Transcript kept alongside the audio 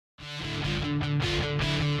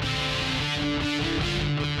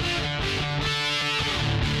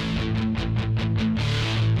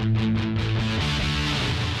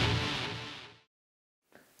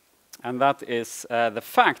and that is the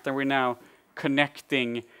fact that we're now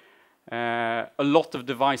connecting a lot of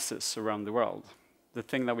devices around the world, the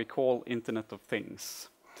thing that we call Internet of Things.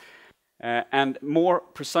 And more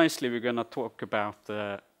precisely, we're going to talk about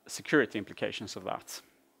the security implications of that.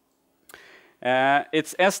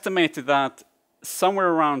 It's estimated that somewhere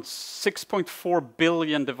around 6.4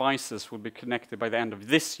 billion devices will be connected by the end of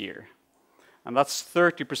this year. And that's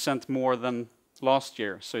 30% more than last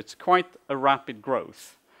year, so it's quite a rapid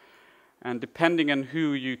growth. And depending on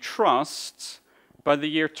who you trust, by the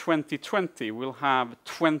year 2020, we'll have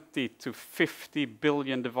 20 to 50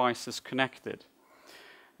 billion devices connected.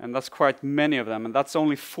 And that's quite many of them, and that's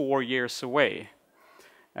only 4 years away.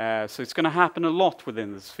 So it's going to happen a lot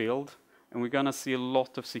within this field, and we're going to see a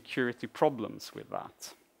lot of security problems with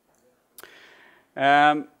that.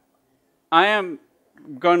 I am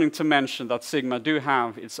going to mention that Sigma do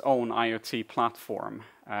have its own IoT platform.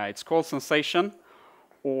 It's called Sensation,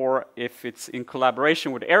 or if it's in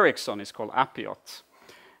collaboration with Ericsson, it's called Appiot.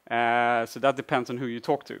 So that depends on who you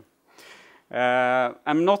talk to.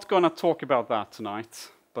 I'm not going to talk about that tonight,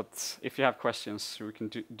 but if you have questions, we can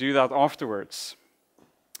do that afterwards.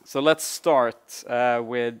 So let's start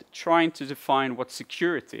with trying to define what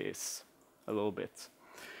security is a little bit.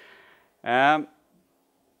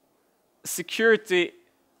 Security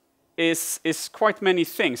is quite many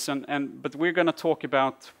things, but we're going to talk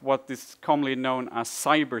about what is commonly known as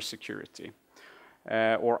cybersecurity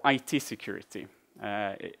or IT security.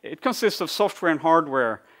 It consists of software and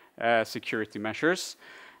hardware security measures,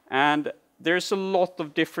 and there's a lot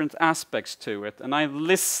of different aspects to it, and I've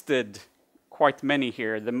listed quite many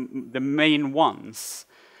here, the main ones.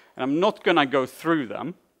 And I'm not going to go through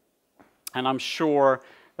them, and I'm sure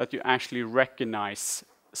that you actually recognize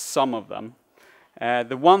some of them.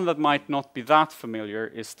 The one that might not be that familiar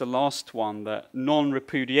is the last one, the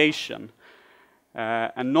non-repudiation.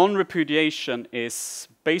 And non-repudiation is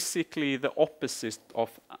basically the opposite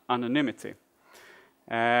of anonymity.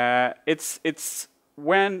 It's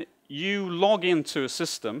when you log into a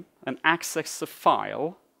system and access a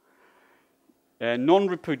file.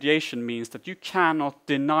 Non-repudiation means that you cannot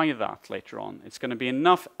deny that later on. It's going to be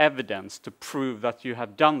enough evidence to prove that you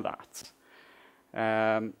have done that.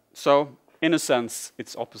 So, in a sense,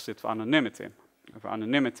 it's opposite of anonymity.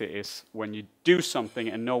 Anonymity is when you do something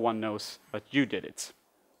and no one knows that you did it.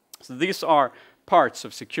 So these are parts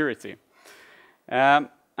of security. And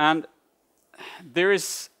there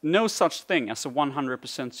is no such thing as a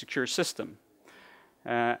 100% secure system.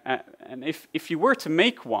 And if you were to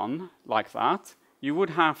make one like that, you would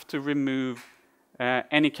have to remove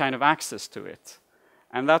any kind of access to it.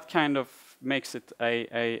 And that kind of makes it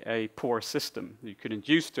a poor system. You couldn't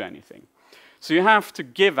use to anything. So you have to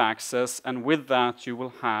give access, and with that you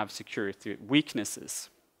will have security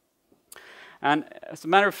weaknesses. And as a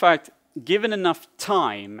matter of fact, given enough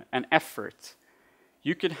time and effort,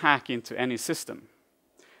 you could hack into any system.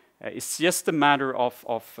 It's just a matter of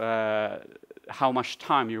how much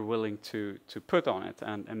time you're willing to put on it,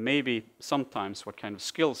 and maybe sometimes what kind of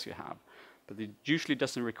skills you have. But it usually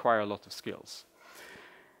doesn't require a lot of skills.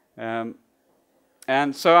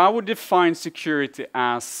 And so I would define security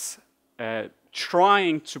as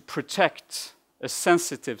trying to protect a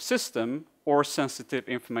sensitive system or sensitive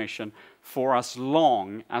information for as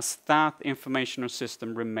long as that information or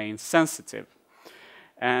system remains sensitive.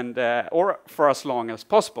 And, or for as long as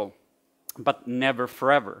possible, but never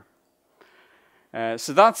forever.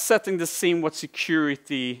 So that's setting the scene what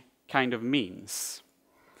security kind of means.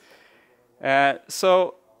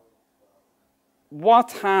 So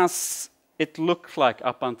what has it looked like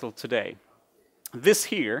up until today? This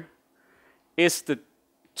here is the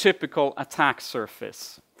typical attack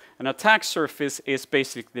surface. An attack surface is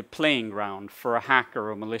basically the playing ground for a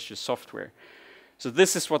hacker or malicious software. So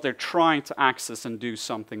this is what they're trying to access and do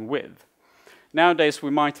something with. Nowadays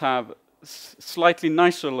we might have slightly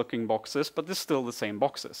nicer looking boxes, but they're still the same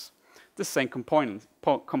boxes. The same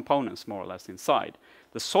components more or less inside.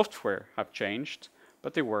 The software have changed,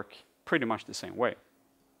 but they work pretty much the same way.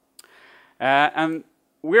 And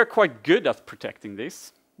we're quite good at protecting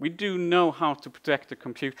this. We do know how to protect a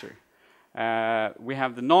computer. We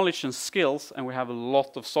have the knowledge and skills, and we have a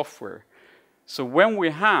lot of software. So when we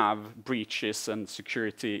have breaches and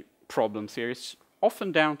security problems here, it's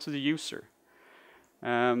often down to the user.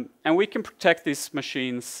 And we can protect these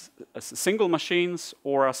machines as single machines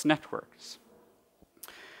or as networks.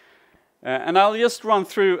 And I'll just run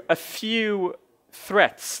through a few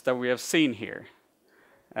threats that we have seen here.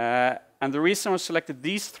 And the reason I selected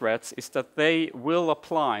these threats is that they will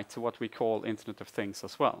apply to what we call Internet of Things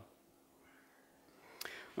as well.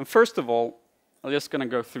 And first of all, I'm just going to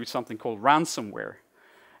go through something called ransomware.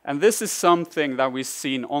 And this is something that we've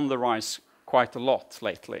seen on the rise quite a lot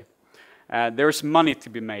lately. There's money to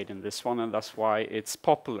be made in this one, and that's why it's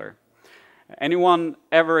popular. Anyone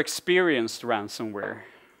ever experienced ransomware?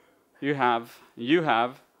 You have. You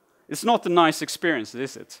have. It's not a nice experience,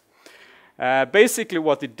 is it? Basically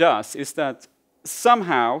what it does is that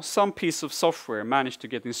somehow some piece of software managed to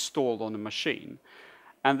get installed on a machine,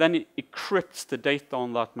 and then it encrypts the data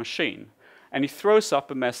on that machine. And it throws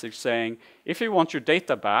up a message saying, if you want your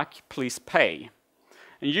data back, please pay.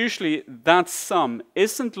 And usually that sum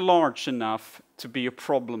isn't large enough to be a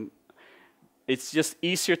problem. It's just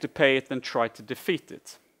easier to pay it than try to defeat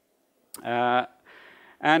it.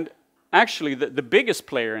 And actually the biggest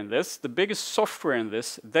player in this, the biggest software in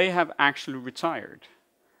this, they have actually retired.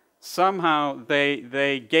 Somehow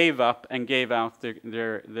they gave up and gave out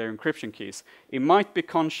their encryption keys. It might be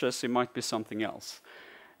conscious, it might be something else.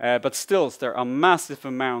 But still, there are a massive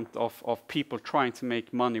amount of people trying to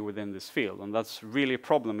make money within this field, and that's really a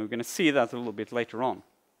problem. We're going to see that a little bit later on.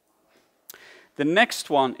 The next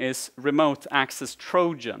one is remote access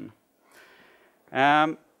Trojan.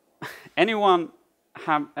 Has anyone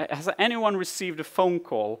received a phone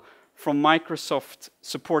call from Microsoft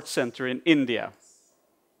Support Center in India?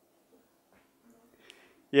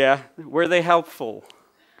 Yeah, were they helpful?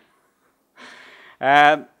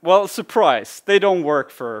 Well, surprise, they don't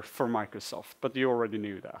work for Microsoft, but you already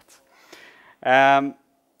knew that.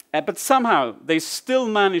 But somehow, they still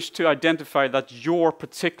managed to identify that your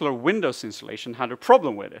particular Windows installation had a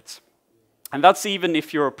problem with it. And that's even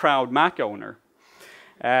if you're a proud Mac owner.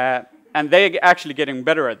 And they're actually getting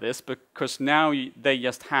better at this, because now they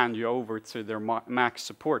just hand you over to their Mac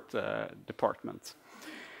support department.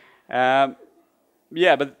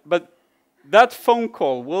 Yeah, but that phone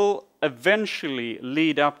call will eventually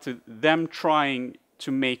lead up to them trying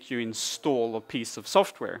to make you install a piece of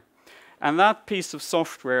software. And that piece of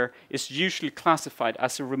software is usually classified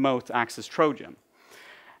as a remote access Trojan.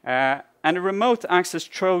 And a remote access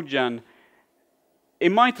Trojan,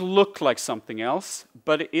 it might look like something else,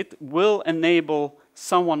 but it will enable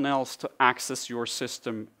someone else to access your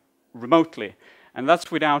system remotely. And that's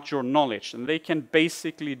without your knowledge. And they can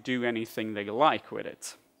basically do anything they like with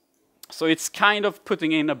it. So it's kind of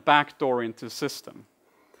putting in a backdoor into the system.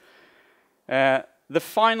 The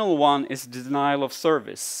final one is denial of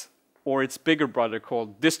service, or its bigger brother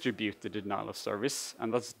called distributed denial of service,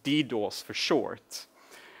 and that's DDoS for short.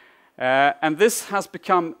 And this has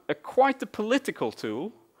become quite a political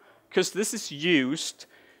tool, because this is used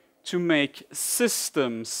to make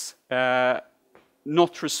systems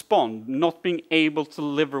not respond, not being able to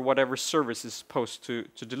deliver whatever service is supposed to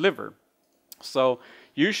deliver. So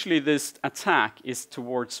usually this attack is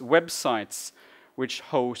towards websites which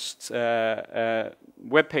host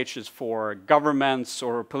web pages for governments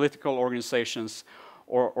or political organizations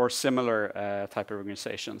or similar type of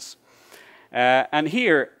organizations. And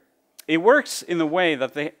here, it works in a way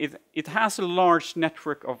that it has a large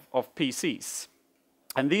network of PCs.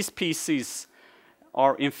 And these PCs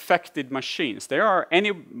are infected machines. They are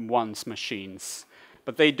anyone's machines,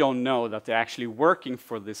 but they don't know that they're actually working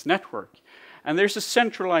for this network. And there's a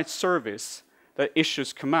centralized service that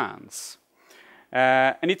issues commands.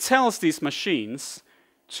 And it tells these machines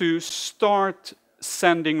to start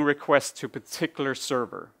sending requests to a particular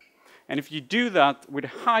server. And if you do that with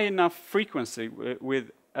high enough frequency,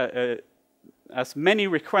 with as many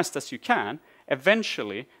requests as you can,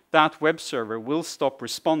 eventually that web server will stop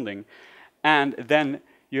responding, and then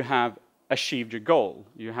you have achieved your goal.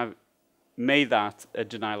 You have made that a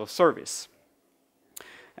denial of service.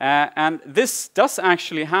 And this does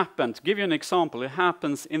actually happen. To give you an example, it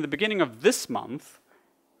happens in the beginning of this month,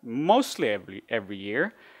 mostly every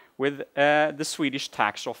year, with the Swedish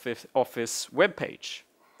Tax Office webpage.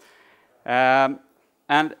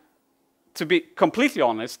 And to be completely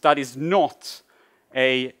honest, that is not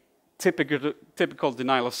a typical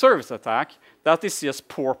denial of service attack. That is just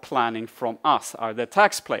poor planning from us, the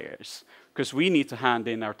taxpayers, because we need to hand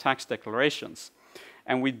in our tax declarations.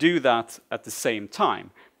 And we do that at the same time,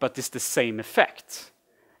 but it's the same effect.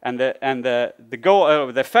 And the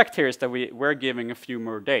effect here is that we're giving a few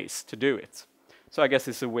more days to do it. So I guess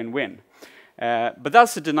it's a win-win. But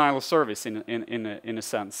that's a denial of service in a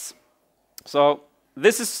sense. So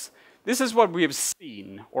this is what we have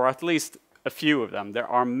seen, or at least a few of them. There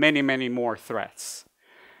are many, many more threats.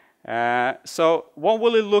 So what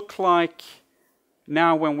will it look like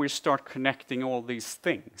now when we start connecting all these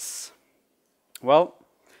things? Well,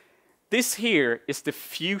 this here is the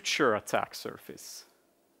future attack surface.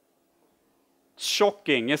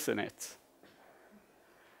 Shocking, isn't it?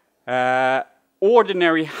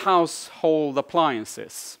 Ordinary household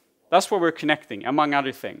appliances. That's what we're connecting, among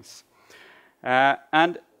other things.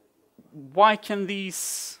 And why can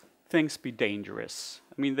these things be dangerous?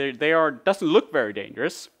 I mean, doesn't look very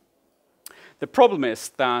dangerous. The problem is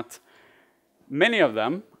that many of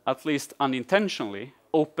them, at least unintentionally,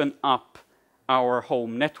 open up our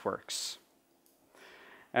home networks.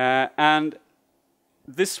 And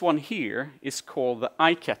this one here is called the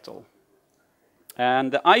iKettle.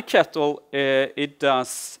 And the iKettle, it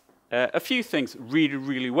does a few things really,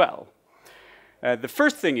 really well. The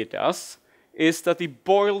first thing it does is that it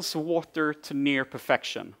boils water to near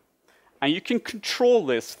perfection. And you can control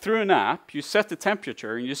this through an app. You set the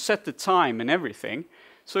temperature and you set the time and everything.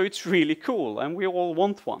 So it's really cool, and we all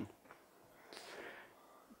want one.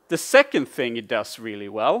 The second thing it does really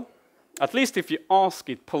well, at least if you ask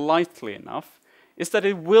it politely enough, is that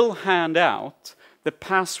it will hand out the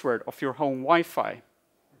password of your home Wi-Fi.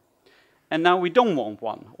 And now we don't want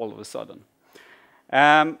one all of a sudden.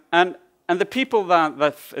 And the people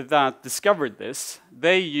that discovered this,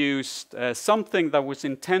 they used something that was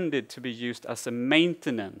intended to be used as a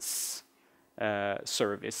maintenance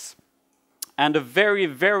service. And a very,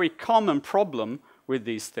 very common problem with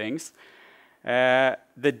these things, the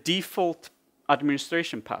default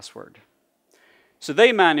administration password. So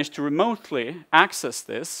they managed to remotely access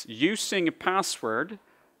this using a password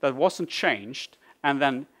that wasn't changed and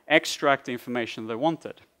then extract the information they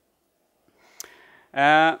wanted.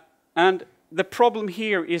 And the problem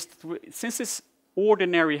here is that since it's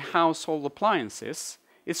ordinary household appliances,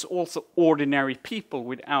 it's also ordinary people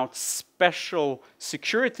without special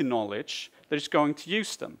security knowledge that is going to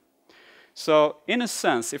use them. So in a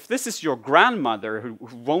sense, if this is your grandmother who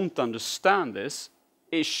won't understand this,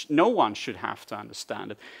 no one should have to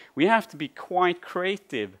understand it. We have to be quite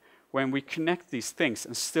creative when we connect these things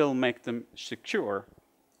and still make them secure.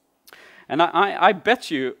 And I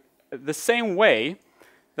bet you the same way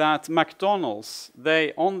that McDonald's,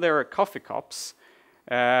 on their coffee cups,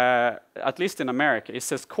 at least in America, it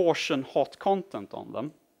says caution hot content on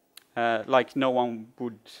them. Like no one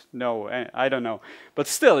would know, I don't know. But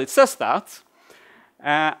still, it says that.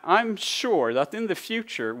 I'm sure that in the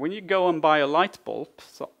future, when you go and buy a light bulb,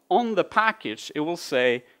 so on the package, it will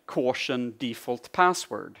say caution default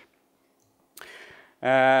password.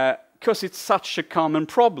 Because it's such a common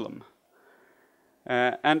problem.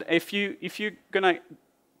 And if you're going to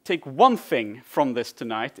take one thing from this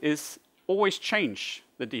tonight, is always change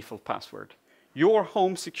the default password. Your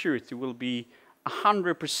home security will be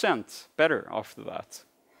 100% better after that.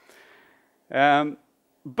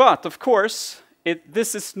 But of course,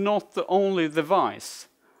 this is not the only device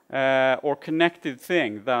or connected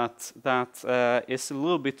thing that is a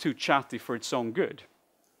little bit too chatty for its own good.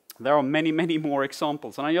 There are many, many more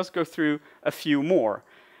examples, and I just go through a few more.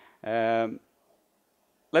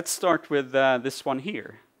 Let's start with this one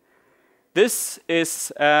here. This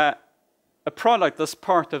is a product that's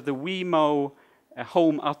part of the Wemo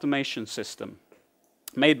home automation system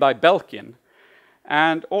made by Belkin.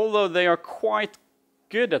 And although they are quite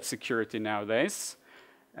good at security nowadays,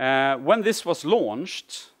 when this was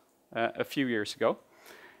launched a few years ago,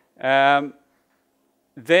 I'm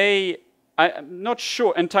not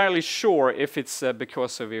entirely sure if it's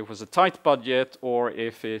because it was a tight budget or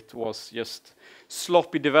if it was just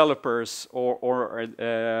sloppy developers or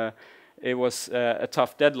it was a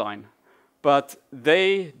tough deadline. But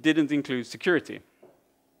they didn't include security.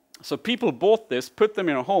 So people bought this, put them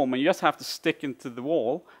in a home, and you just have to stick into the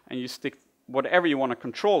wall, and you stick whatever you want to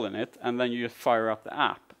control in it, and then you fire up the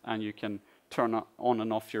app, and you can turn on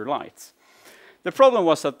and off your lights. The problem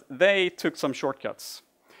was that they took some shortcuts.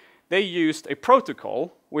 They used a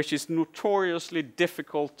protocol which is notoriously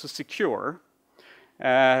difficult to secure,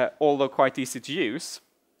 although quite easy to use,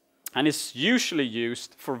 and is usually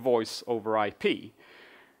used for voice over IP.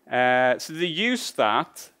 So they use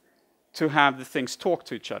that to have the things talk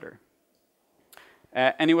to each other.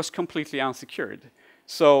 And it was completely unsecured.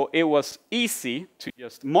 So it was easy to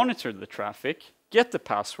just monitor the traffic, get the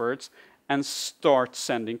passwords, and start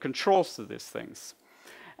sending controls to these things.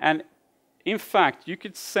 And in fact, you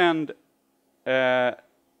could send a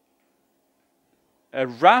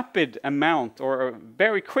rapid amount or a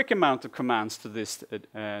very quick amount of commands to these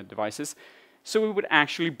devices, so it would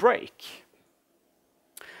actually break.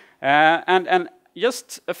 And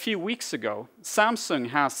just a few weeks ago, Samsung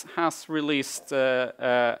has released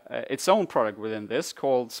its own product within this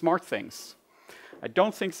called SmartThings. I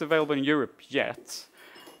don't think it's available in Europe yet,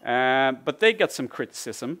 but they got some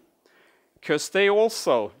criticism because they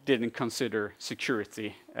also didn't consider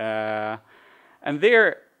security. And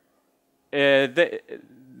they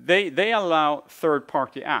allow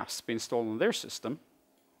third-party apps to be installed on their system.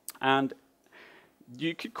 And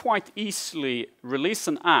you could quite easily release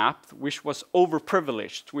an app which was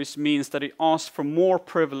overprivileged, which means that it asks for more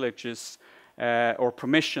privileges or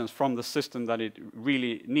permissions from the system that it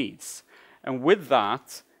really needs. And with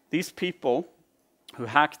that, these people who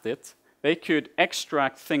hacked it, they could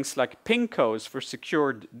extract things like PIN codes for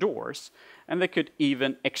secured doors, and they could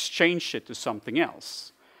even exchange it to something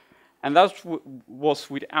else. And that was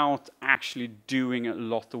without actually doing a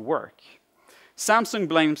lot of work. Samsung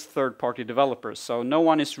blames third-party developers, so no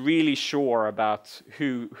one is really sure about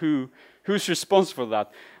who's responsible for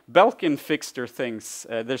that. Belkin fixed their things,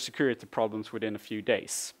 their security problems within a few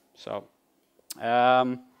days. So,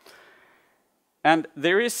 and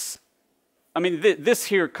there is, I mean, this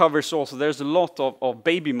here covers also, there's a lot of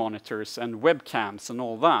baby monitors and webcams and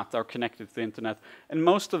all that are connected to the internet, and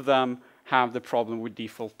most of them have the problem with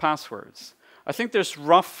default passwords. I think there's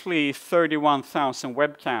roughly 31,000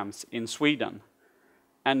 webcams in Sweden,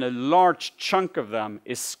 and a large chunk of them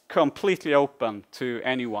is completely open to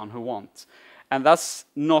anyone who wants. And that's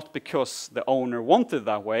not because the owner wanted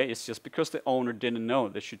that way, it's just because the owner didn't know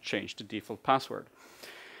they should change the default password.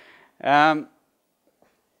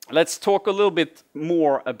 Let's talk a little bit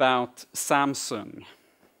more about Samsung.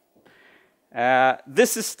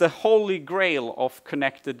 This is the holy grail of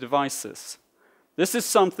connected devices. This is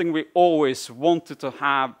something we always wanted to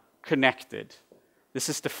have connected. This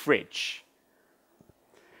is the fridge.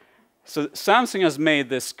 So Samsung has made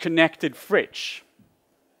this connected fridge,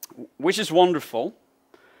 which is wonderful.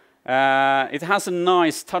 It has a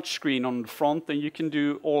nice touchscreen on the front, and you can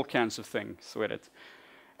do all kinds of things with it.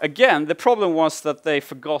 Again, the problem was that they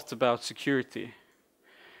forgot about security.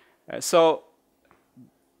 So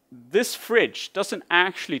this fridge doesn't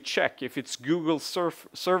actually check if it's Google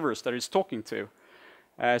servers that it's talking to.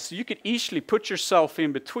 So you could easily put yourself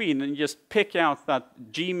in between and just pick out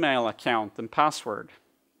that Gmail account and password.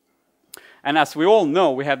 And as we all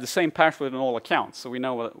know, we have the same password on all accounts, so we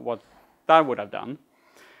know what that would have done.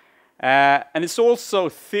 And it's also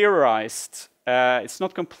theorized, it's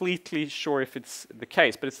not completely sure if it's the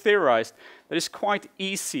case, but it's theorized that it's quite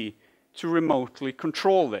easy to remotely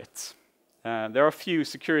control it. There are a few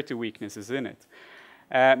security weaknesses in it,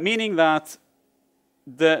 meaning that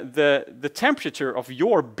the temperature of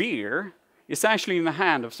your beer is actually in the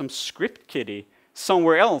hand of some script kiddie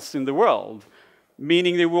somewhere else in the world,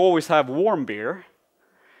 meaning they will always have warm beer.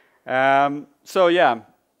 So yeah,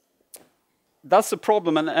 that's the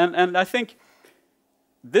problem, and I think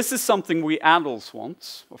this is something we adults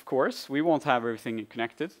want, of course. We won't have everything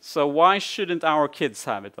connected, so why shouldn't our kids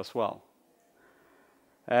have it as well?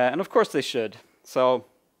 And of course they should. So,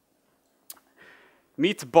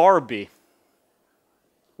 meet Barbie.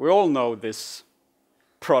 We all know this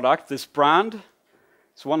product, this brand.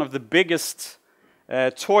 It's one of the biggest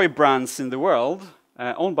toy brands in the world,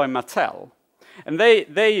 owned by Mattel. And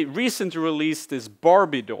they recently released this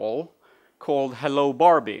Barbie doll called Hello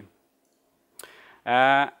Barbie.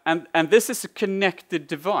 And this is a connected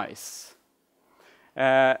device.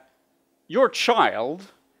 Your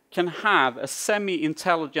child can have a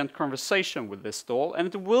semi-intelligent conversation with this doll,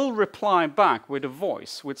 and it will reply back with a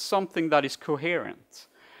voice, with something that is coherent.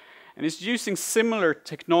 And it's using similar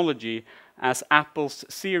technology as Apple's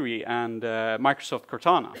Siri and Microsoft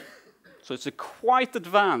Cortana. So it's a quite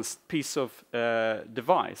advanced piece of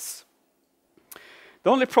device. The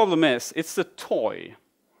only problem is, it's a toy.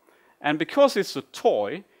 And because it's a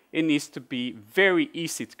toy, it needs to be very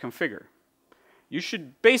easy to configure. You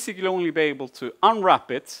should basically only be able to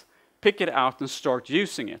unwrap it, pick it out, and start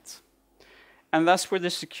using it. And that's where the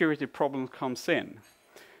security problem comes in.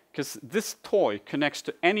 Because this toy connects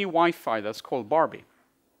to any Wi-Fi that's called Barbie.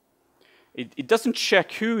 It doesn't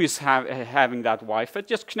check who is having that Wi-Fi, it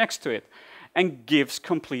just connects to it and gives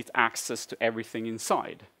complete access to everything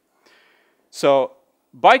inside. So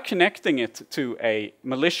by connecting it to a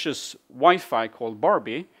malicious Wi-Fi called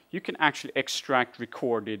Barbie, you can actually extract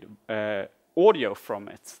recorded audio from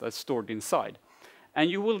it that's stored inside. And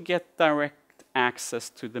you will get direct access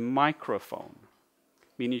to the microphone,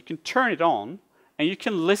 meaning you can turn it on and you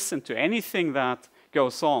can listen to anything that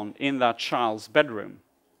goes on in that child's bedroom.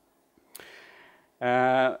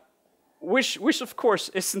 Which of course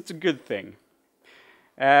isn't a good thing.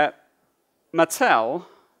 Mattel,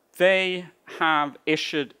 they have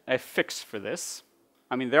issued a fix for this.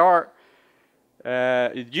 I mean, there are,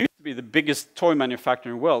 it used to be the biggest toy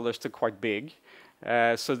manufacturer in the world, they're still quite big.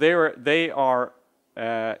 So they are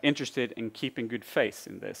interested in keeping good faith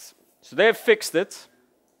in this. So they have fixed it,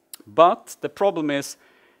 but the problem is,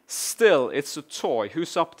 still it's a toy.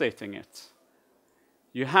 Who's updating it?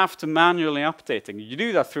 You have to manually update it. You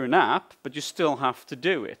do that through an app, but you still have to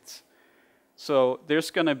do it. So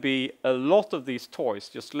there's going to be a lot of these toys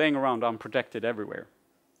just laying around unprotected everywhere.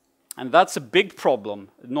 And that's a big problem,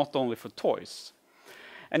 not only for toys.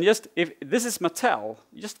 And just if this is Mattel,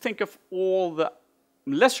 just think of all the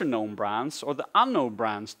lesser known brands or the unknown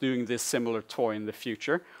brands doing this similar toy in the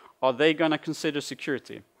future. Are they going to consider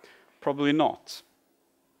security? Probably not.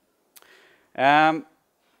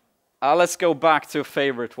 Let's go back to a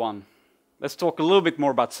favorite one. Let's talk a little bit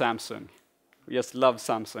more about Samsung. We just love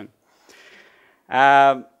Samsung.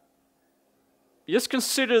 Just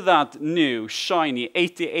consider that new, shiny,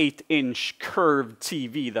 88-inch curved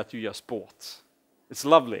TV that you just bought. It's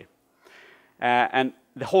lovely. And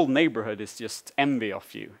the whole neighborhood is just envy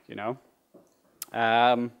of you, you know.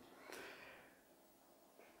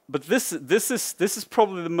 But this is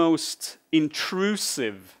probably the most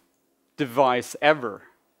intrusive device ever,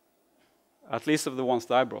 at least of the ones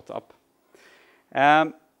that I brought up.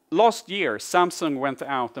 Last year, Samsung went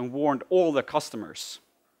out and warned all their customers.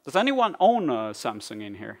 Does anyone own a Samsung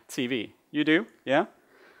in here? TV? You do? Yeah?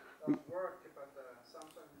 Doesn't work, but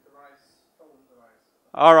Samsung device, phone device.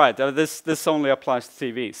 All right, this only applies to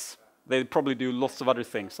TVs. They probably do lots of other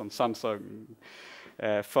things on Samsung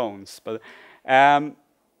phones. But well,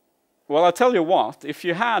 I'll tell you what, if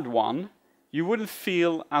you had one, you wouldn't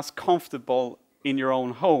feel as comfortable in your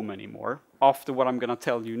own home anymore after what I'm going to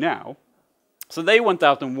tell you now. So they went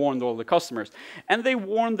out and warned all the customers. And they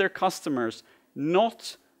warned their customers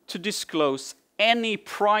not to disclose any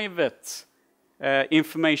private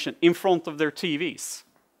information in front of their TVs.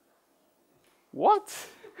 What?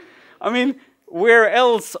 I mean, where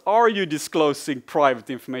else are you disclosing private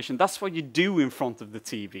information? That's what you do in front of the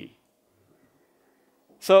TV.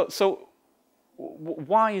 So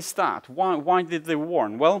why is that? Why did they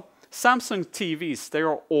warn? Well, Samsung TVs, they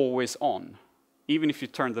are always on. Even if you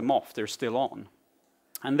turn them off, they're still on.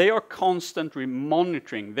 And they are constantly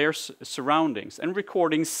monitoring their surroundings and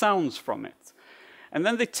recording sounds from it. And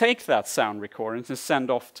then they take that sound recording and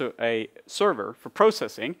send off to a server for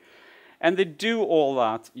processing. And they do all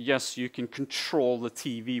that, yes, you can control the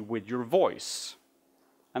TV with your voice.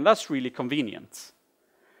 And that's really convenient.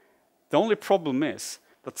 The only problem is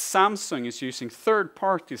that Samsung is using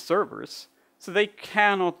third-party servers, so they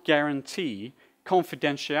cannot guarantee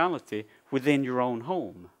confidentiality within your own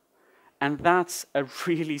home. And that's a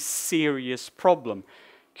really serious problem,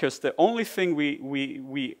 because the only thing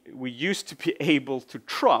we used to be able to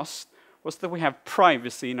trust was that we have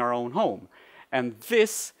privacy in our own home. And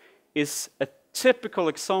this is a typical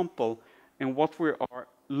example in what we are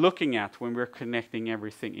looking at when we're connecting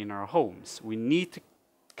everything in our homes. We need to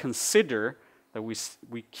consider that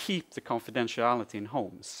we keep the confidentiality in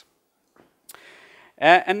homes.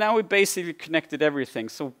 And now we basically connected everything,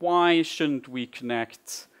 so why shouldn't we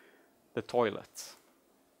connect the toilet?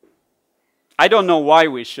 I don't know why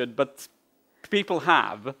we should, but people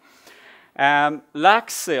have.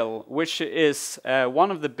 Laxil, which is one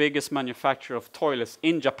of the biggest manufacturers of toilets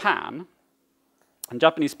in Japan, and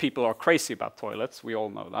Japanese people are crazy about toilets, we all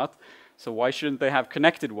know that, so why shouldn't they have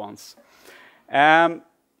connected ones?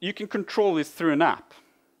 You can control it through an app.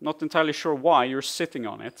 Not entirely sure why, you're sitting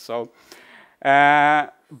on it, so.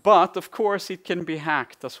 But of course it can be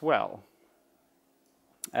hacked as well,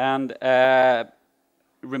 and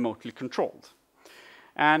remotely controlled.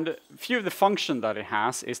 And a few of the function that it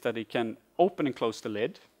has is that it can open and close the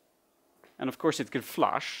lid, and of course it can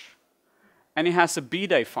flush, and it has a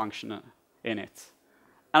bidet function in it.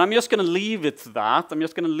 And I'm just going to leave it to that. I'm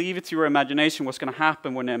just going to leave it to your imagination what's going to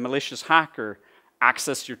happen when a malicious hacker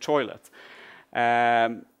accesses your toilet.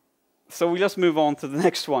 So we just move on to the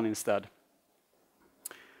next one instead.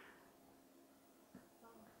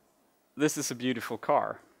 This is a beautiful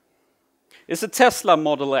car. It's a Tesla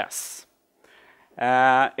Model S.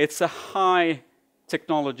 It's a high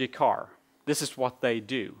technology car. This is what they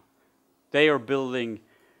do. They are building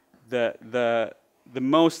the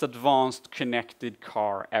most advanced connected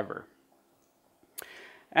car ever.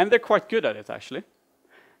 And they're quite good at it, actually.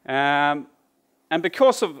 And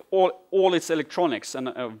because of all its electronics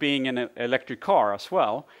and being an electric car as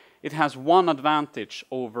well, it has one advantage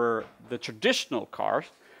over the traditional cars,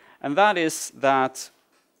 and that is that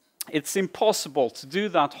it's impossible to do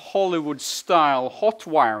that Hollywood-style hot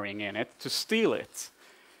wiring in it to steal it,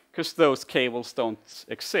 because those cables don't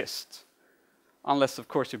exist, unless, of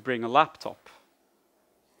course, you bring a laptop.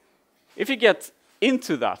 If you get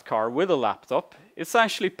into that car with a laptop, it's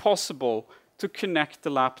actually possible to connect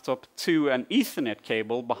the laptop to an Ethernet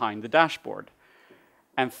cable behind the dashboard.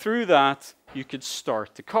 And through that, you could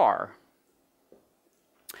start the car.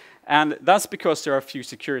 And that's because there are few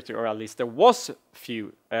security, or at least there was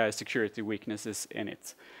few security weaknesses in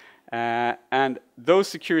it. And those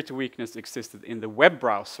security weaknesses existed in the web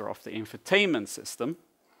browser of the infotainment system.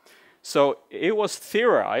 So it was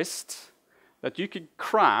theorized that you could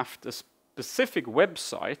craft a specific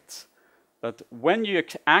website that when you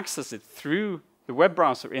access it through the web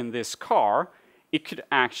browser in this car, it could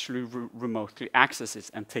actually remotely access it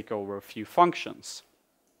and take over a few functions.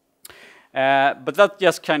 But that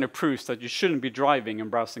just kind of proves that you shouldn't be driving and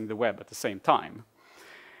browsing the web at the same time.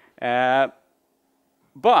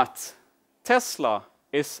 But Tesla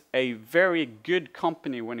is a very good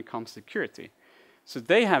company when it comes to security. So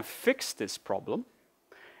they have fixed this problem,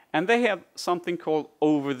 and they have something called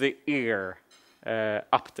over-the-air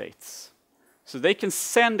updates. So they can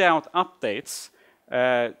send out updates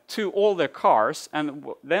to all their cars, and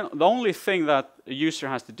then the only thing that a user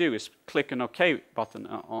has to do is click an OK button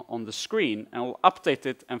on the screen, and it will update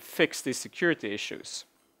it and fix these security issues.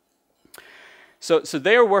 So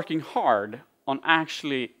they are working hard on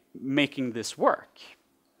actually making this work.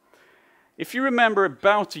 If you remember,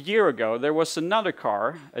 about a year ago, there was another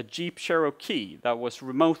car, a Jeep Cherokee, that was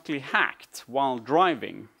remotely hacked while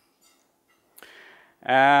driving.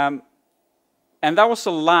 And that was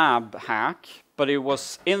a lab hack, but it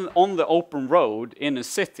was on the open road in a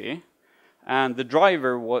city. And the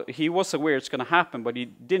driver, he was aware it's going to happen, but he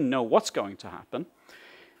didn't know what's going to happen.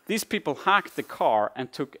 These people hacked the car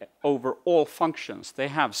and took over all functions. They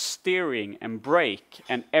have steering and brake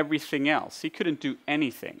and everything else. He couldn't do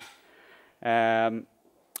anything. And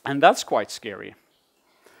that's quite scary.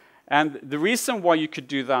 And the reason why you could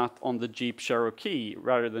do that on the Jeep Cherokee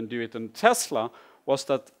rather than do it on Tesla was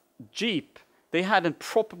that Jeep, they hadn't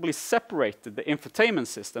properly separated the infotainment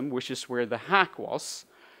system, which is where the hack was,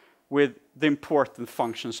 with the important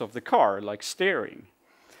functions of the car, like steering.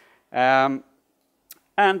 And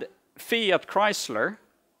Fiat Chrysler,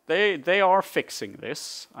 they are fixing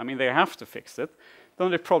this. I mean, they have to fix it. The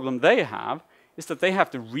only problem they have is that they have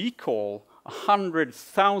to recall hundreds,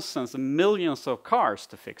 thousands, and millions of cars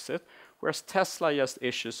to fix it, whereas Tesla just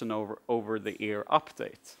issues an over-the-air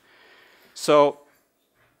update. So,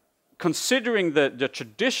 considering the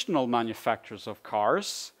traditional manufacturers of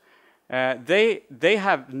cars, they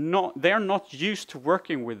are not used to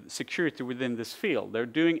working with security within this field. They're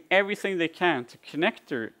doing everything they can to connect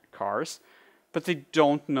their cars, but they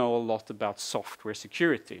don't know a lot about software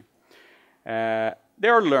security. They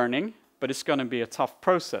are learning, but it's going to be a tough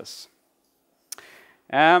process.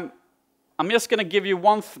 I'm just going to give you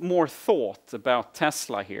one more thought about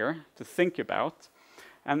Tesla here to think about.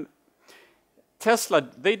 And Tesla,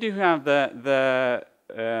 they do have the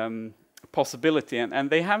possibility, and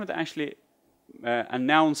they haven't actually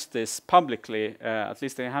announced this publicly, at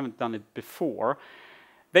least they haven't done it before.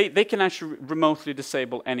 They can actually remotely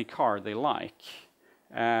disable any car they like,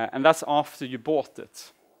 and that's after you bought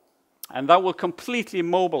it. And that will completely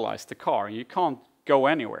immobilize the car, and you can't go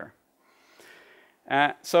anywhere.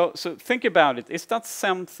 So think about it. Is that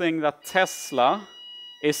something that Tesla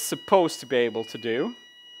is supposed to be able to do?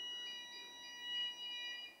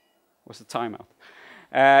 What's the timeout?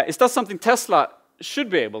 Is that something Tesla should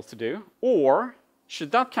be able to do? Or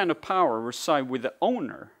should that kind of power reside with the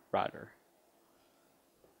owner, rather?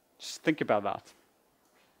 Just think about that.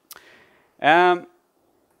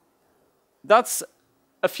 That's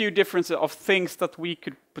a few differences of things that we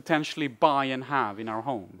could potentially buy and have in our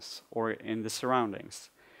homes or in the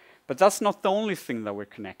surroundings. But that's not the only thing that we're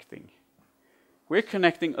connecting. We're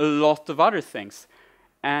connecting a lot of other things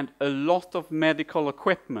and a lot of medical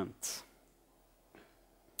equipment.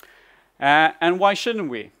 And why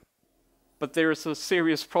shouldn't we? But there are some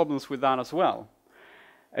serious problems with that as well.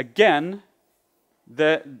 Again,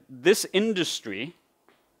 this industry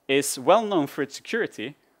is well known for its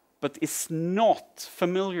security, but it's not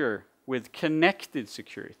familiar with connected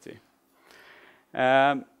security.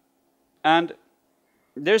 And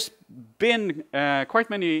there's been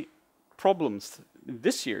quite many problems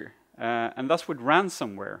this year, and that's with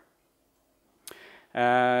ransomware.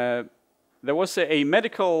 There was a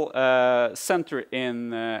medical center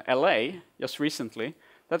in LA just recently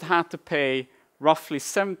that had to pay roughly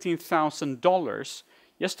 $17,000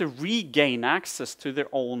 just to regain access to their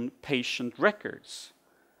own patient records.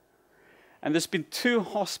 And there's been 2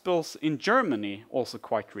 hospitals in Germany also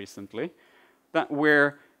quite recently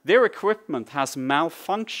where their equipment has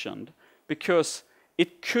malfunctioned because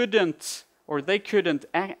it couldn't, or they couldn't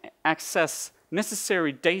access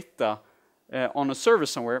necessary data on a server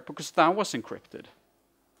somewhere because that was encrypted.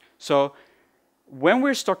 So when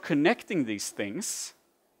we start connecting these things,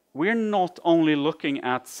 we're not only looking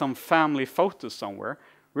at some family photos somewhere,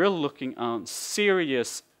 we're looking at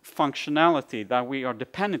serious functionality that we are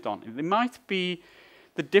dependent on. It might be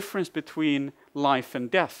the difference between life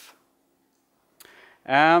and death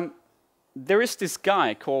There is this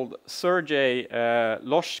guy called Sergey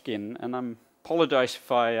Loshkin, and I apologize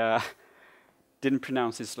if I didn't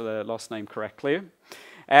pronounce his last name correctly.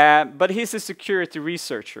 But he's a security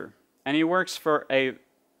researcher, and he works for a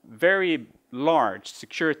very large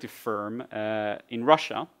security firm in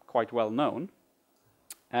Russia, quite well known,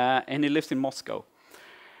 and he lives in Moscow.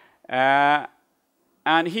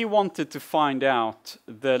 And he wanted to find out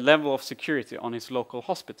the level of security on his local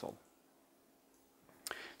hospital.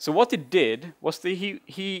 So what he did was that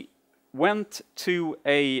he went to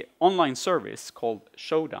an online service called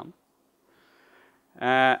Shodan.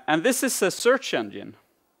 And this is a search engine,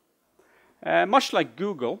 much like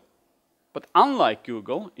Google, but unlike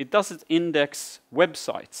Google, it doesn't index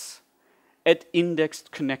websites. It indexed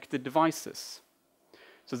connected devices.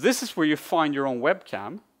 So this is where you find your own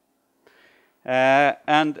webcam.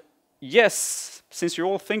 And yes, since you're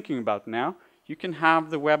all thinking about it now, you can have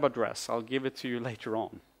the web address. I'll give it to you later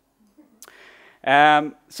on.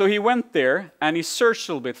 So he went there and he searched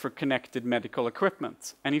a little bit for connected medical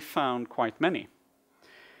equipment, and he found quite many.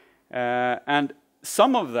 And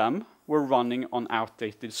some of them were running on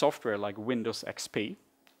outdated software like Windows XP,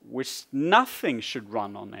 which nothing should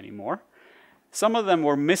run on anymore. Some of them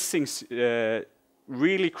were missing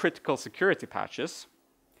really critical security patches,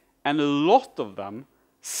 and a lot of them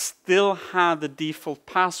still had the default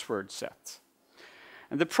password set.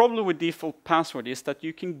 And the problem with default password is that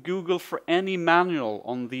you can Google for any manual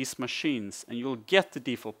on these machines and you'll get the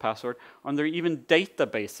default password, and there are even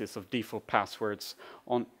databases of default passwords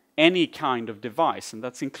on any kind of device, and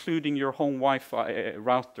that's including your home Wi-Fi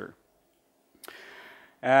router.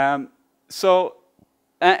 And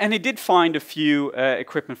he did find a few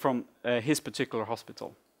equipment from his particular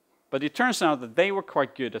hospital. But it turns out that they were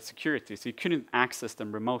quite good at security, so he couldn't access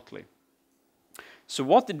them remotely. So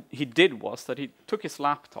what he did was that he took his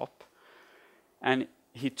laptop and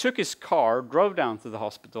he took his car, drove down to the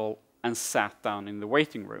hospital, and sat down in the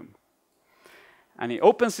waiting room. And he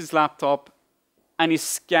opens his laptop and he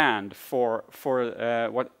scanned for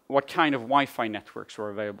what kind of Wi-Fi networks were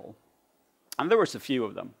available. And there was a few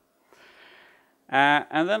of them.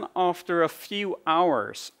 And then after a few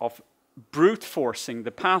hours of brute forcing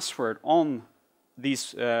the password on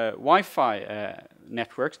these Wi-Fi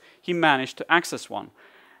networks, he managed to access one.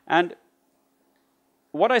 And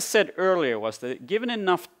what I said earlier was that given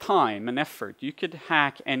enough time and effort, you could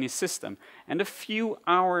hack any system. And a few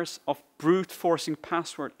hours of brute forcing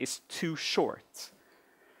password is too short.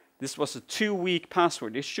 This was a 2-week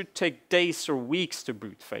password. It should take days or weeks to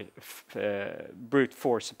brute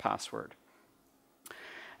force a password.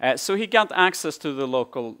 So he got access to the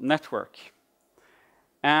local network.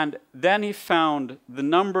 And then he found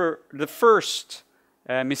the first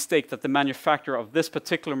mistake that the manufacturer of this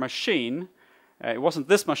particular machine, it wasn't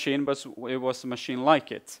this machine, but it was a machine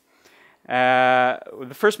like it,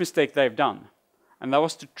 the first mistake they've done. And that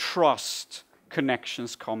was to trust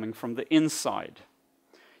connections coming from the inside.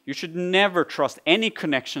 You should never trust any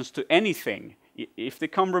connections to anything. If they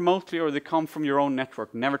come remotely or they come from your own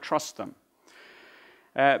network, never trust them.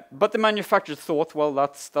 But the manufacturer thought, well,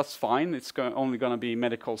 that's fine. It's only going to be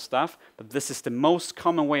medical staff. But this is the most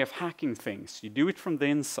common way of hacking things. You do it from the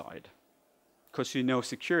inside, because you know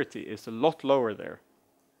security is a lot lower there.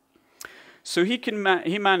 So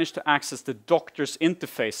he managed to access the doctor's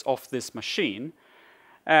interface of this machine,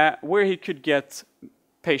 where he could get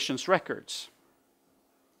patients' records.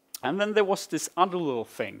 And then there was this other little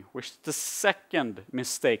thing, which is the second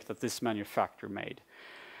mistake that this manufacturer made.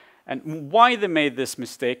 And why they made this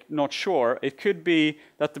mistake, not sure. It could be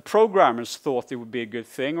that the programmers thought it would be a good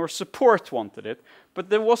thing, or support wanted it.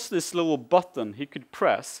 But there was this little button he could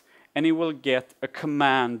press, and he will get a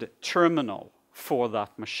command terminal for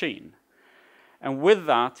that machine. And with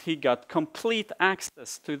that, he got complete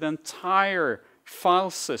access to the entire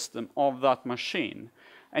file system of that machine.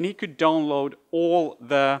 And he could download all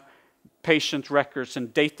the patient records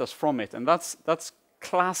and data from it. And that's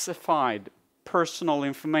classified personal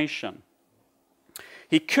information.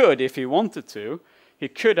 He could, if he wanted to, he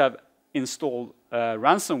could have installed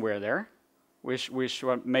ransomware there, which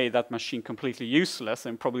made that machine completely useless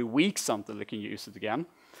and probably weeks until they can use it again.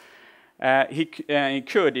 He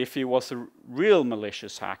could, if he was a real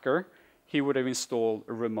malicious hacker, he would have installed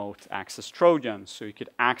a remote access Trojan so he could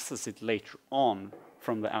access it later on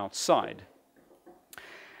from the outside.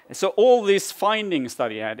 So all these findings that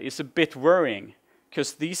he had is a bit worrying,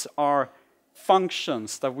 because these are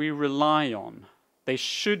functions that we rely on. They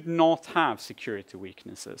should not have security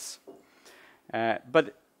weaknesses.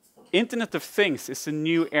 But Internet of Things is a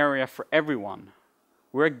new area for everyone.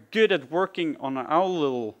 We're good at working on our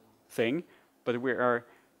little thing, but we are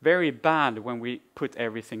very bad when we put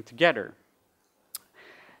everything together.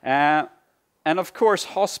 And of course,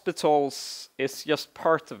 hospitals is just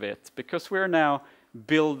part of it, because we're now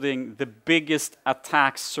building the biggest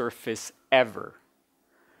attack surface ever.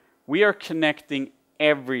 We are connecting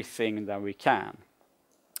everything that we can.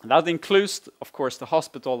 That includes, of course, the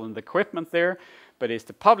hospital and the equipment there, but it's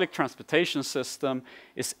the public transportation system,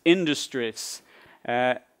 it's industries,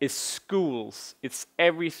 it's schools, it's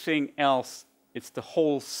everything else, it's the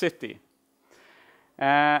whole city.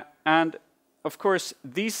 And of course,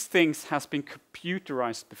 these things has been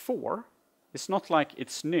computerized before. It's not like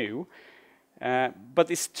it's new, but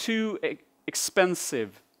it's too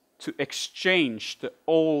expensive to exchange the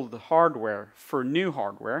old hardware for new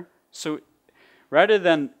hardware. So rather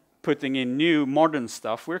than putting in new modern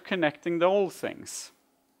stuff, we're connecting the old things.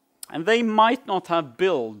 And they might not have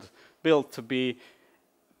built to be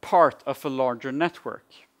part of a larger network.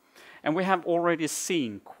 And we have already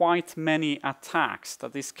seen quite many attacks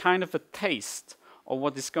that is kind of a taste of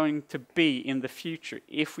what is going to be in the future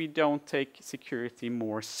if we don't take security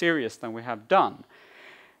more serious than we have done.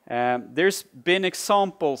 There's been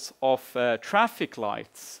examples of traffic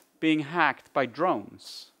lights being hacked by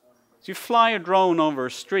drones. So you fly a drone over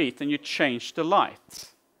a street and you change the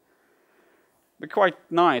light. But quite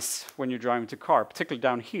nice when you're driving a car, particularly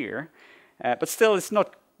down here. But still, it's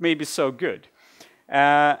not maybe so good.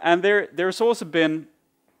 And there's also been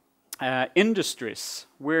industries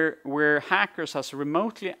where hackers has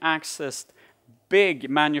remotely accessed big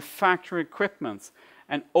manufacturing equipment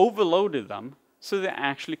and overloaded them, so they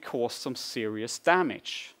actually caused some serious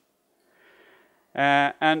damage.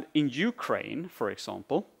 And in Ukraine, for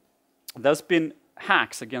example, there's been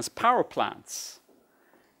hacks against power plants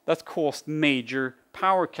that caused major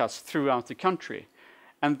power cuts throughout the country.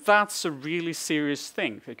 And that's a really serious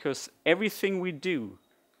thing, because everything we do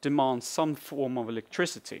demands some form of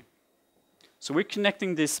electricity. So we're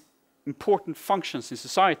connecting these important functions in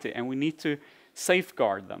society, and we need to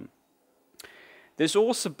safeguard them. There's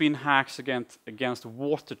also been hacks against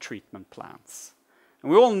water treatment plants.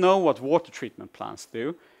 And we all know what water treatment plants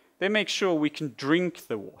do. They make sure we can drink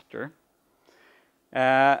the water.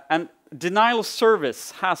 And denial of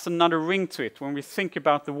service has another ring to it when we think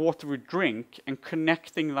about the water we drink and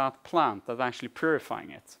connecting that plant that's actually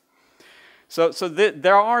purifying it. So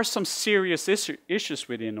there are some serious issues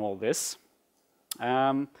within all this.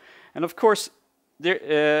 And of course,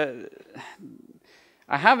 I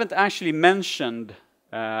haven't actually mentioned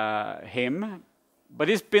him, but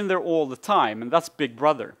he's been there all the time, and that's Big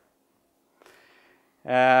Brother.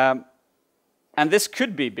 And this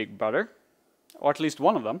could be Big Brother, or at least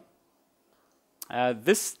one of them.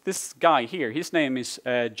 This guy here, his name is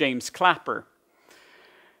James Clapper.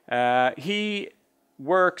 He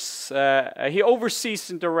oversees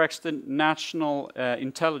and directs the National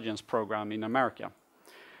Intelligence Program in America.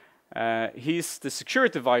 He's the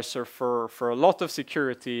security advisor for a lot of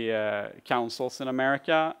security councils in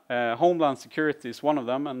America. Homeland Security is one of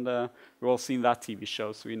them, and we've all seen that TV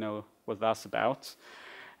show, so we know what that's about,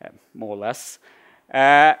 more or less.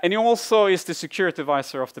 And he also is the security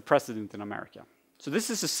advisor of the president in America. So this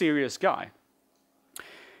is a serious guy.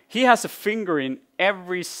 He has a finger in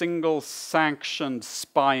every single sanctioned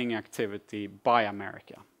spying activity by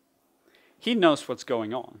America. He knows what's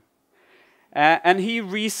going on. And he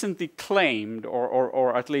recently claimed,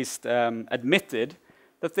 or at least admitted,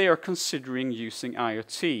 that they are considering using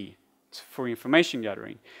IoT for information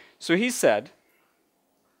gathering. So he said,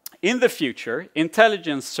 in the future,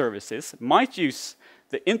 intelligence services might use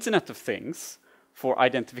the Internet of Things for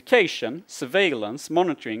identification, surveillance,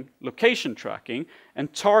 monitoring, location tracking,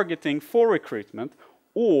 and targeting for recruitment,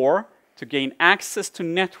 or to gain access to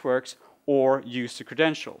networks or user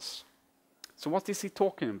credentials. So what is he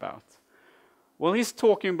talking about? Well, he's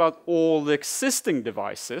talking about all the existing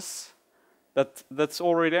devices that's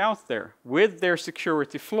already out there with their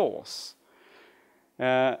security flaws.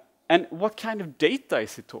 And what kind of data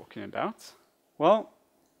is he talking about? Well,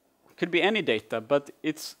 it could be any data, but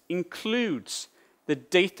it includes the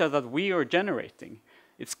data that we are generating.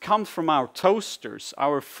 It comes from our toasters,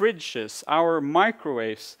 our fridges, our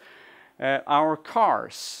microwaves, our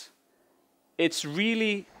cars. It's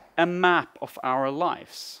really a map of our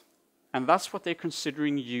lives. And that's what they're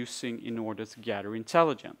considering using in order to gather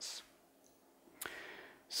intelligence.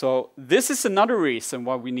 So this is another reason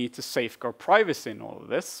why we need to safeguard privacy in all of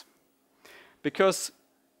this. Because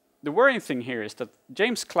the worrying thing here is that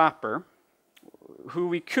James Clapper, who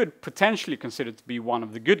we could potentially consider to be one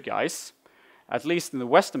of the good guys, at least in the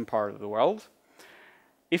western part of the world,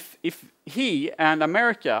 if he and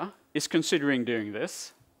America is considering doing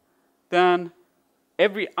this, then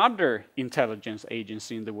every other intelligence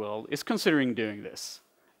agency in the world is considering doing this.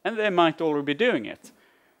 And they might already be doing it.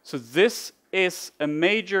 So this is a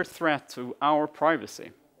major threat to our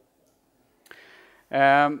privacy.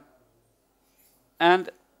 And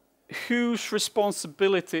whose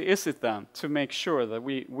responsibility is it then to make sure that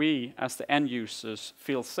we as the end users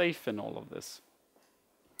feel safe in all of this?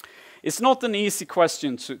 It's not an easy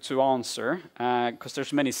question to answer, because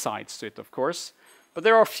there's many sides to it, of course, but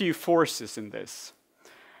there are a few forces in this.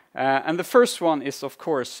 And the first one is, of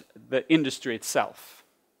course, the industry itself.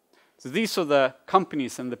 So these are the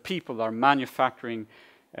companies and the people that are manufacturing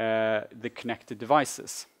the connected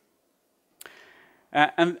devices.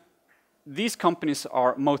 And these companies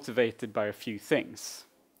are motivated by a few things.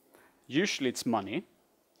 Usually it's money,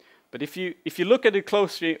 but if you look at it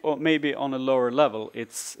closely, or maybe on a lower level,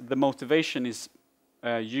 the motivation is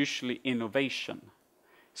usually innovation.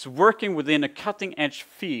 It's working within a cutting-edge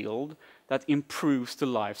field that improves the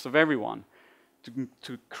lives of everyone,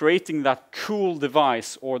 to creating that cool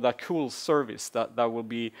device or that cool service that will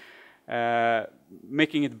be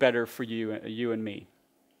making it better for you and me.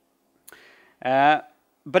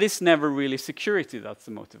 But it's never really security that's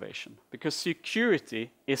the motivation, because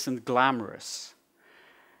security isn't glamorous.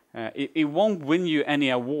 It won't win you any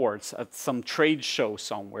awards at some trade show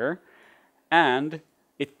somewhere, and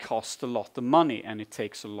it costs a lot of money and it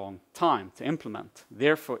takes a long time to implement.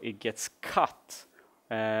 Therefore, it gets cut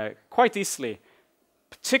quite easily,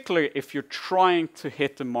 particularly if you're trying to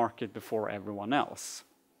hit the market before everyone else.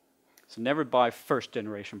 So never buy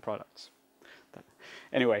first-generation products.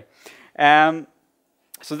 Anyway.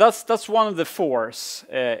 So that's one of the forces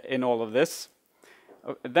in all of this.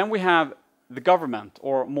 Then we have the government,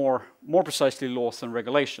 or more precisely, laws and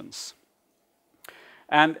regulations.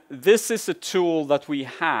 And this is a tool that we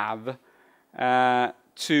have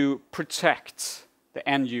to protect the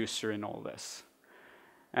end user in all this.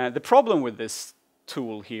 The problem with this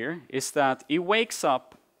tool here is that it wakes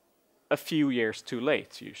up a few years too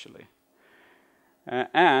late, usually.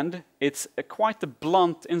 And it's quite a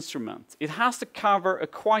blunt instrument. It has to cover a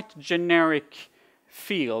quite generic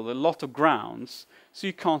field, a lot of grounds, so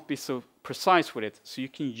you can't be so precise with it, so you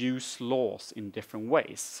can use laws in different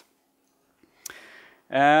ways.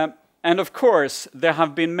 And of course, there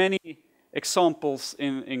have been many examples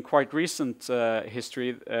in quite recent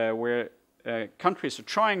history where countries are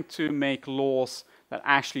trying to make laws that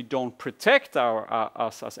actually don't protect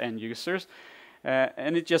us as end users,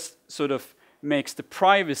 and it just sort of makes the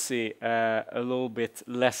privacy a little bit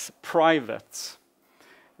less private.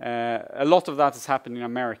 A lot of that has happened in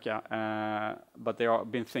America, but there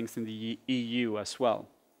have been things in the EU as well.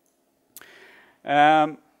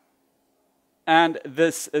 And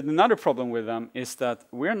another problem with them is that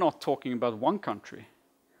we're not talking about one country.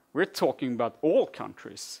 We're talking about all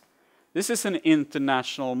countries. This is an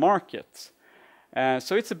international market.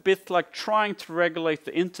 So it's a bit like trying to regulate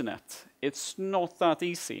the internet. It's not that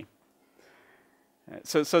easy.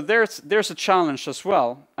 So there's a challenge as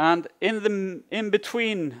well, and in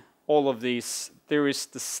between all of these there is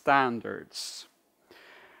the standards,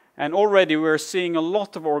 and already we're seeing a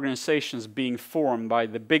lot of organizations being formed by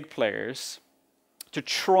the big players to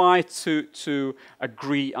try to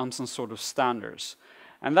agree on some sort of standards,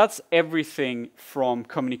 and that's everything from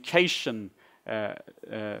communication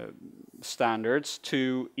standards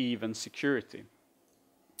to even security.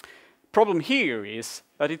 Problem here is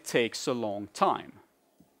that it takes a long time.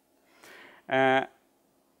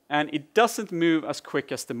 And it doesn't move as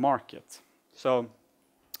quick as the market. So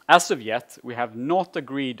as of yet, we have not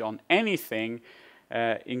agreed on anything,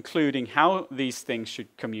 including how these things should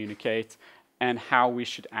communicate and how we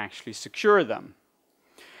should actually secure them.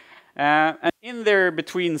 And in there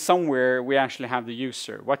between somewhere, we actually have the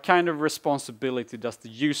user. What kind of responsibility does the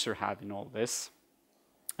user have in all this?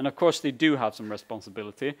 And of course, they do have some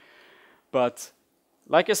responsibility. But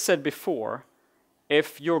like I said before,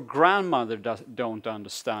 if your grandmother don't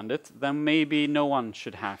understand it, then maybe no one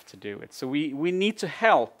should have to do it. So we need to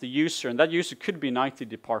help the user, and that user could be an IT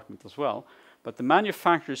department as well, but the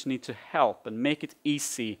manufacturers need to help and make it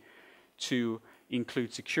easy to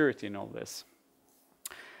include security in all this.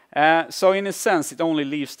 So in a sense, it only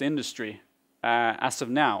leaves the industry, as of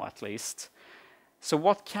now at least. So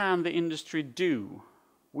what can the industry do?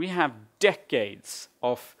 We have decades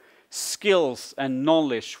of skills and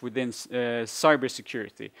knowledge within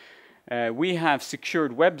cybersecurity. We have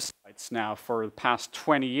secured websites now for the past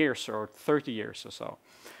 20 years or 30 years or so.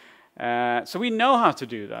 So we know how to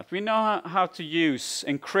do that. We know how to use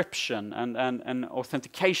encryption and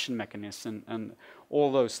authentication mechanism and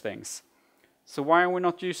all those things. So why are we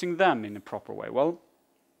not using them in a proper way? Well,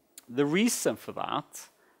 the reason for that,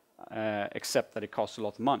 except that it costs a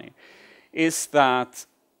lot of money, is that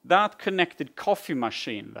that connected coffee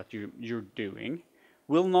machine that you're doing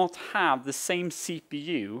will not have the same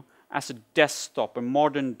CPU as a desktop, a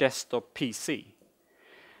modern desktop PC.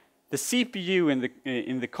 The CPU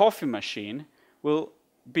in the coffee machine will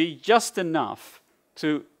be just enough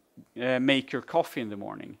to make your coffee in the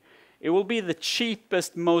morning. It will be the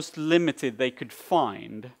cheapest, most limited they could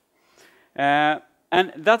find. And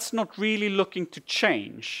that's not really looking to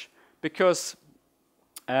change, because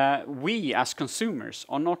we as consumers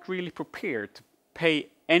are not really prepared to pay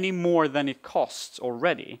any more than it costs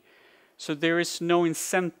already. So there is no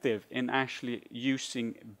incentive in actually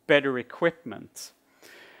using better equipment.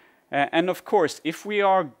 And of course, if we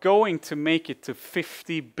are going to make it to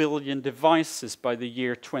 50 billion devices by the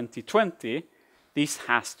year 2020, this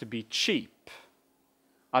has to be cheap.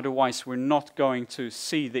 Otherwise, we're not going to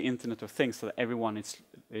see the Internet of Things that everyone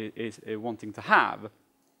is wanting to have.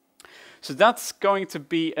 So that's going to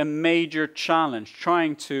be a major challenge,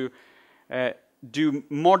 trying to do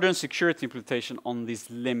modern security implementation on these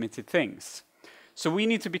limited things. So we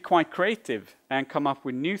need to be quite creative and come up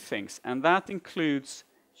with new things, and that includes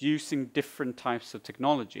using different types of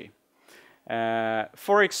technology.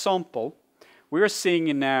 For example, we are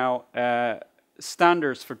seeing now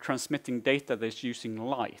standards for transmitting data that's using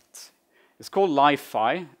light. It's called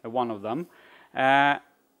Li-Fi, one of them,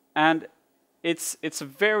 and it's a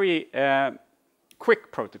very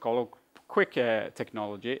quick protocol, or quick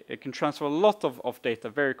technology. It can transfer a lot of data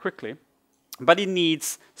very quickly, but it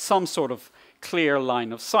needs some sort of clear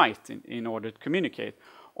line of sight in order to communicate,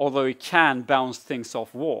 although it can bounce things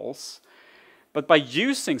off walls. But by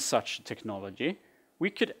using such technology, we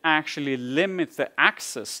could actually limit the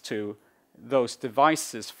access to those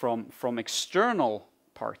devices from external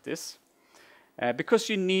parties, because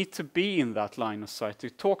you need to be in that line of sight to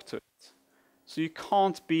talk to it. So you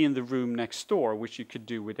can't be in the room next door, which you could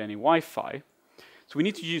do with any Wi-Fi. So we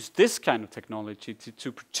need to use this kind of technology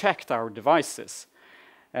to protect our devices.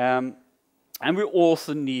 And we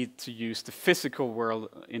also need to use the physical world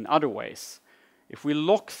in other ways. If we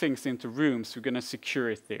lock things into rooms, we're going to secure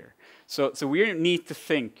it there. So we need to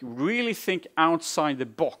really think outside the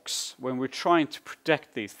box when we're trying to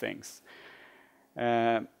protect these things.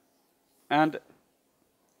 And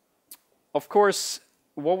of course,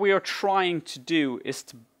 what we are trying to do is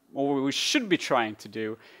or we should be trying to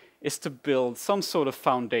do, is to build some sort of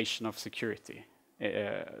foundation of security,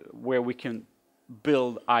 where we can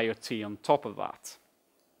build IoT on top of that.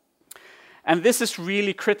 And this is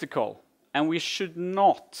really critical, and we should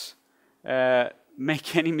not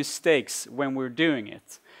make any mistakes when we're doing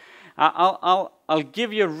it. I'll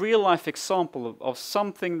give you a real-life example of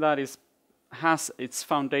something that has its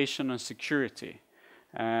foundation on security.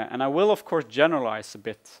 And I will, of course, generalize a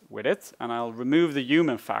bit with it, and I'll remove the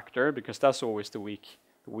human factor, because that's always the weak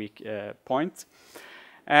point.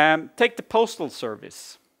 Take the postal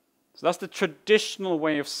service. So that's the traditional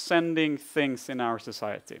way of sending things in our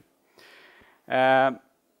society.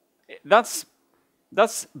 That's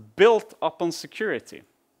built upon security.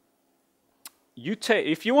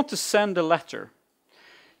 If you want to send a letter,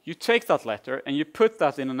 you take that letter and you put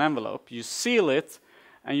that in an envelope, you seal it,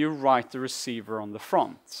 and you write the receiver on the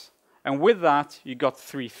front. And with that, you got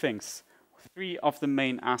three things, three of the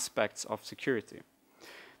main aspects of security.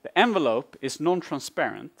 The envelope is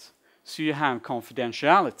non-transparent, so you have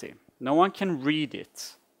confidentiality. No one can read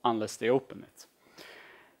it unless they open it.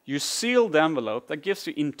 You seal the envelope, that gives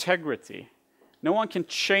you integrity. No one can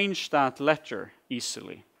change that letter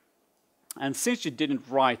easily. And since you didn't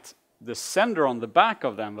write the sender on the back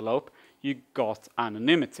of the envelope, you got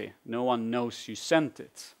anonymity. No one knows you sent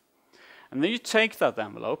it. And then you take that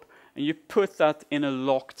envelope and you put that in a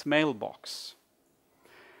locked mailbox.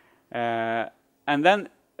 And then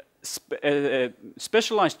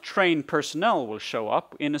specialized trained personnel will show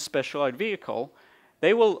up in a specialized vehicle.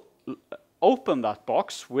 They will open that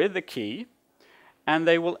box with a key, and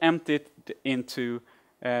they will empty it into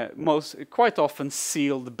quite often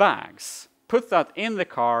sealed bags. Put that in the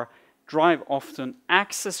car, drive off to an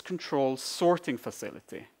access control sorting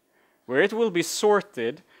facility, where it will be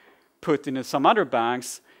sorted, put in some other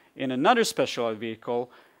bags in another specialized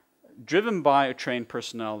vehicle, driven by a trained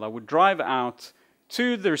personnel that would drive out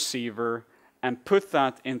to the receiver and put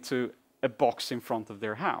that into a box in front of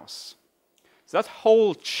their house. So that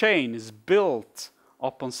whole chain is built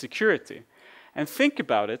upon security. And think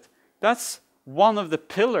about it, that's one of the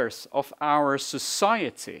pillars of our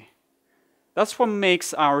society. That's what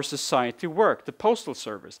makes our society work, the postal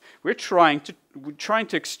service. We're trying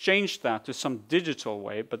to exchange that to some digital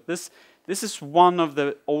way, but this is one of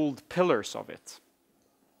the old pillars of it.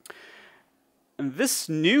 And this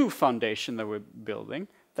new foundation that we're building,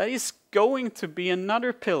 that is going to be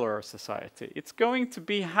another pillar of society. It's going to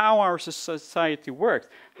be how our society works,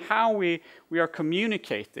 how we are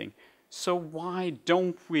communicating. So why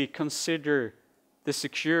don't we consider the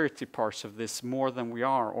security parts of this more than we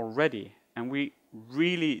are already? And we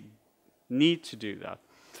really need to do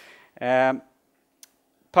that.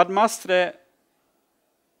 Padmastre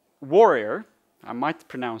Warrior, I might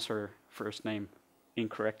pronounce her first name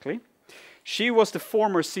incorrectly. She was the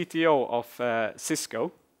former CTO of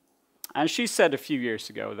Cisco, and she said a few years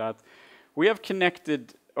ago that we have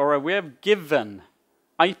connected, or we have given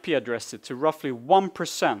IP addresses to roughly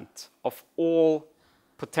 1% of all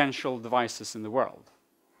potential devices in the world.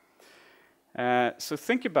 So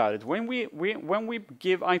think about it. When we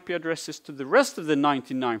give IP addresses to the rest of the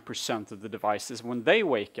 99% of the devices, when they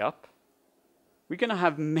wake up, we're going to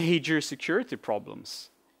have major security problems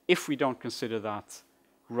if we don't consider that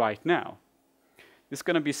right now. There's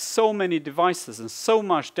going to be so many devices and so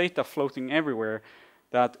much data floating everywhere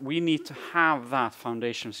that we need to have that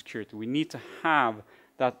foundation of security. We need to have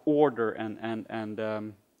that order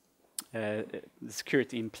and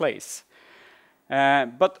security in place.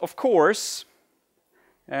 But of course,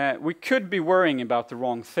 we could be worrying about the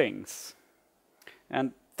wrong things.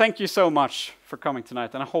 And thank you so much for coming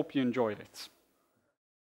tonight, and I hope you enjoyed it.